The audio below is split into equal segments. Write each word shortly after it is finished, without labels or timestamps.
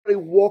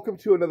Welcome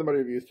to another Money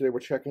Reviews. Today we're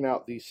checking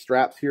out these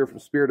straps here from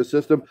Spiritus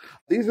Systems.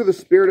 These are the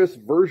Spiritus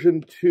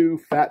version 2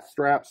 fat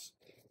straps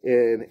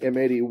in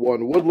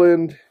M81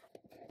 Woodland,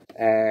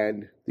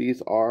 and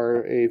these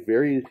are a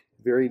very,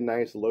 very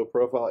nice low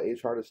profile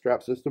H-harness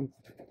strap system,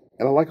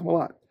 and I like them a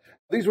lot.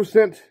 These were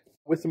sent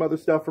with some other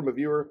stuff from a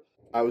viewer.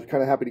 I was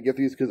kind of happy to get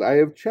these because I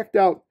have checked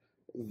out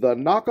the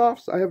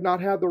knockoffs. I have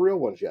not had the real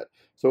ones yet,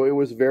 so it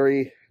was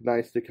very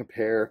nice to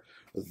compare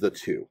the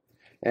two.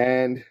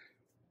 And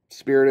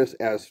Spiritus,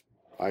 as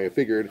I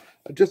figured,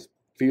 just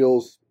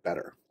feels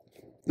better.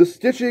 The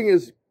stitching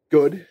is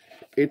good.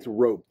 It's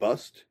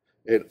robust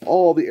in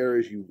all the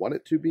areas you want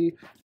it to be.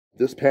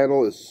 This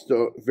panel is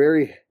so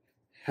very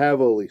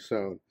heavily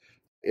sewn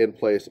in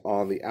place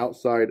on the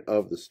outside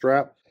of the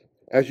strap.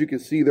 As you can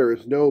see, there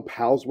is no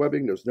PALS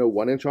webbing. There's no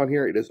 1-inch on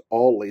here. It is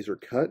all laser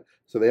cut.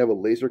 So they have a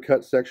laser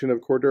cut section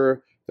of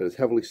Cordura that is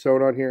heavily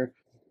sewn on here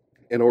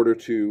in order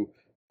to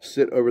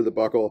sit over the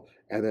buckle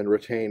and then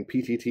retain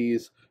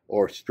PTTs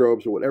or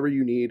strobes or whatever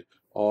you need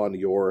on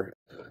your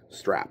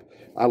strap.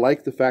 I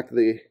like the fact that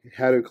they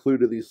had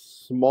included these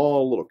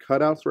small little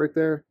cutouts right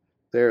there,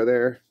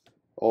 there,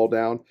 all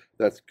down.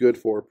 That's good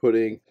for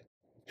putting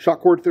shock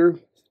cord through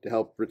to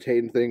help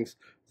retain things.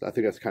 So I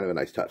think that's kind of a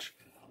nice touch.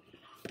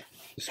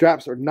 The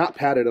straps are not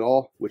padded at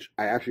all, which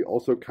I actually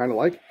also kind of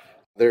like.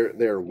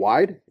 They're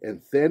wide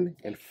and thin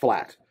and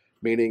flat,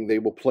 meaning they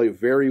will play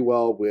very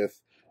well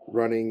with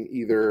running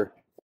either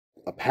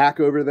a pack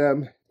over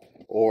them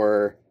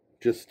or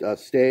just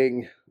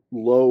staying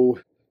low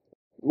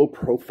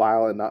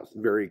profile and not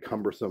very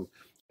cumbersome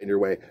in your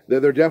way.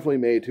 They're definitely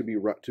made to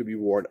be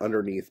worn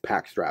underneath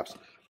pack straps.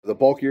 The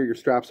bulkier your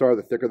straps are,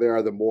 the thicker they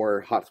are, the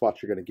more hot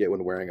spots you're going to get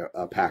when wearing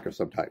a pack of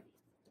some type.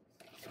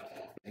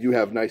 You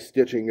have nice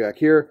stitching back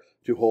here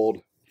to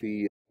hold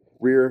the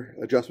rear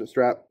adjustment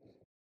strap.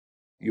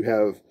 You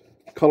have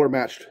color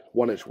matched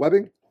 1-inch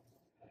webbing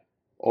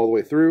all the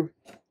way through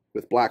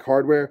with black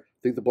hardware. I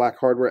think the black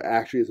hardware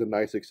actually is a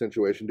nice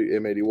accentuation to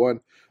M81,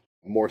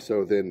 more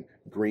so than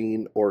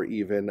green or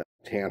even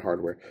tan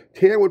hardware.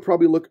 Tan would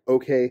probably look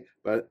okay,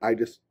 but I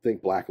just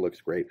think black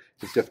looks great.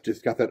 It's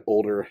just got that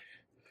older,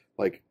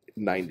 like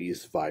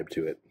 90s vibe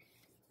to it.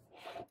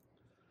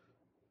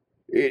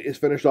 It is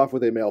finished off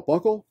with a male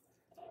buckle.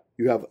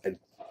 You have a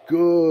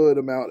good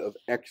amount of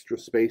extra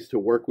space to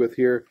work with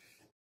here.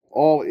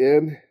 All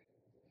in,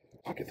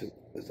 I'll get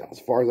this as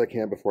far as I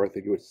can before I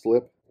think it would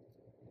slip.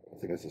 I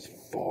think that's as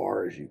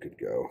far as you could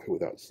go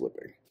without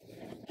slipping.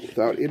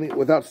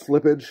 Without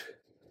slippage,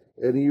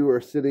 and you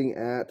are sitting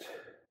at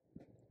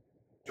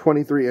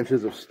 23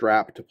 inches of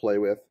strap to play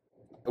with.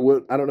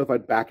 I don't know if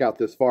I'd back out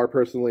this far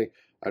personally.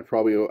 I'd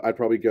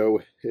probably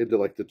go into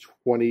like the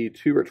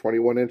 22 or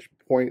 21 inch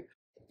point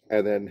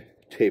and then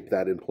tape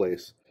that in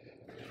place.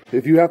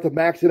 If you have to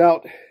max it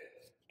out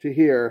to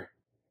here,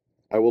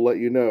 I will let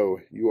you know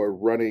you are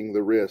running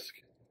the risk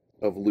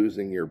of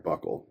losing your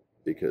buckle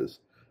because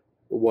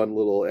one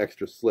little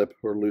extra slip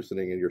or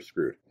loosening and you're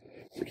screwed.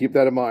 So keep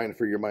that in mind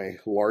for my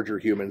larger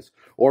humans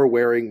or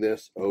wearing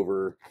this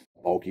over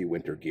bulky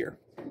winter gear.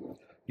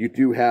 You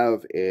do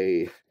have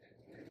a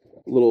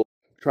little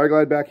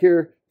tri-glide back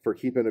here for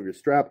keeping of your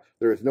strap.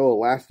 There is no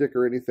elastic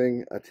or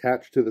anything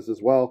attached to this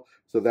as well,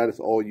 so that is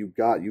all you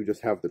got. You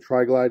just have the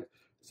tri-glide.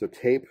 So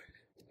tape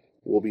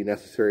will be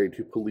necessary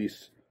to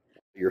police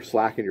your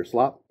slack and your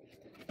slop.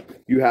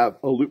 You have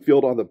a loop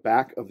field on the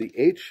back of the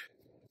H,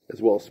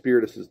 as well as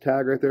Spiritus's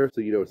tag right there,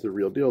 so you know it's the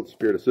real deal. It's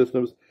Spiritus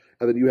Systems.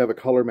 And then you have a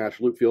color match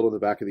loop field on the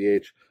back of the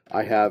H.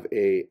 I have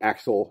a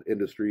Axel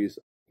Industries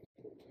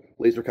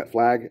laser cut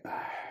flag.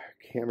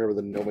 Can't remember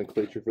the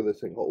nomenclature for this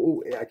thing.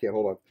 Oh, yeah, I can't.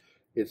 Hold on.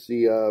 It's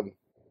the,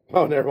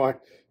 oh, never mind.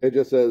 It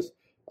just says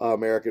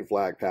American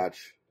flag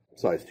patch,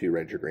 size 2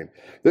 Ranger green.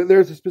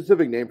 There's a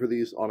specific name for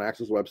these on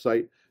Axel's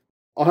website.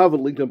 I'll have a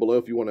link down below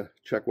if you want to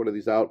check one of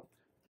these out.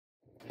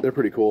 They're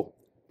pretty cool.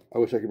 I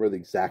wish I could remember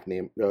the exact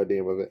name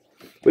of it.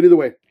 But either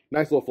way,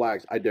 nice little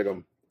flags. I dig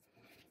them.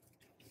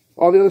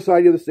 On the other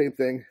side, you have the same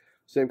thing.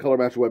 Same color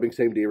match webbing,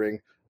 same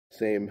D-ring,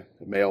 same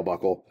male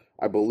buckle.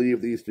 I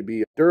believe these to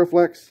be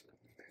Duraflex,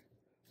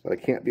 but I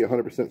can't be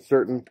 100%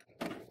 certain.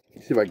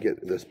 Let's see if I can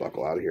get this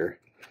buckle out of here.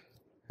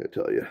 I'll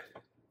tell you.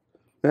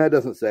 That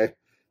doesn't say.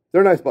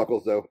 They're nice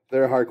buckles, though.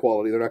 They're high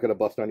quality. They're not going to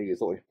bust on you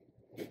easily.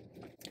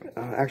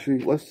 Actually,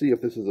 let's see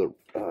if this is a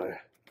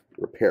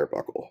repair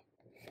buckle.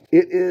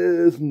 It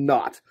is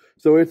not.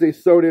 So it's a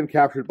sewn-in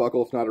captured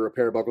buckle. It's not a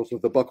repair buckle. So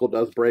if the buckle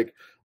does break,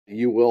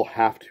 you will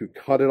have to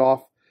cut it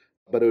off.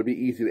 But it would be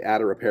easy to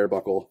add a repair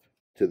buckle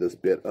to this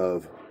bit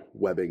of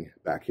webbing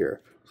back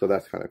here. So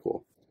that's kind of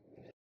cool.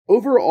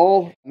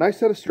 Overall, nice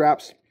set of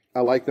straps.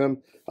 I like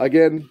them.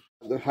 Again,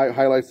 the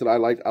highlights that I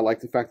like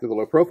the fact that they're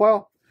low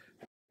profile.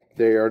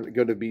 They are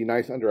going to be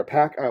nice under a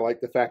pack. I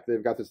like the fact that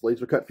they've got this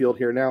laser cut field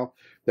here now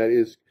that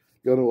is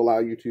going to allow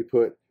you to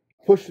put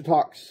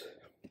push-to-talks,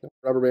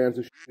 rubber bands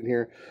and shit in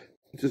here.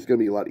 It's just going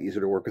to be a lot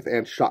easier to work with.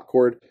 And shock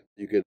cord.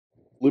 You could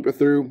loop it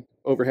through,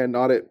 overhand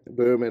knot it,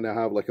 boom, and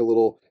have like a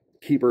little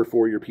keeper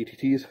for your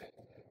PTTs.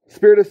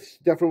 Spiritus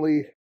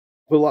definitely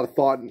put a lot of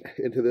thought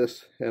into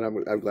this, and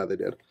I'm glad they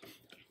did.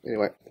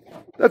 Anyway,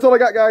 that's all I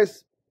got,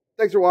 guys.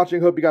 Thanks for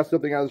watching. Hope you got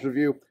something out of this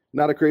review.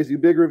 Not a crazy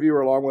big review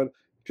or a long one,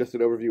 just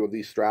an overview of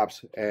these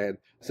straps, and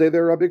say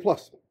they're a big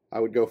plus. I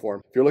would go for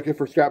them. If you're looking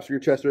for straps for your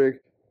chest rig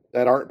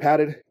that aren't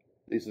padded,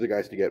 these are the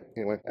guys to get.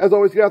 Anyway, as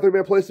always, get out there,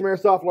 man. Play some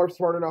airsoft. LARP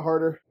smarter, not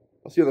harder.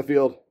 I'll see you on the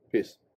field. Peace.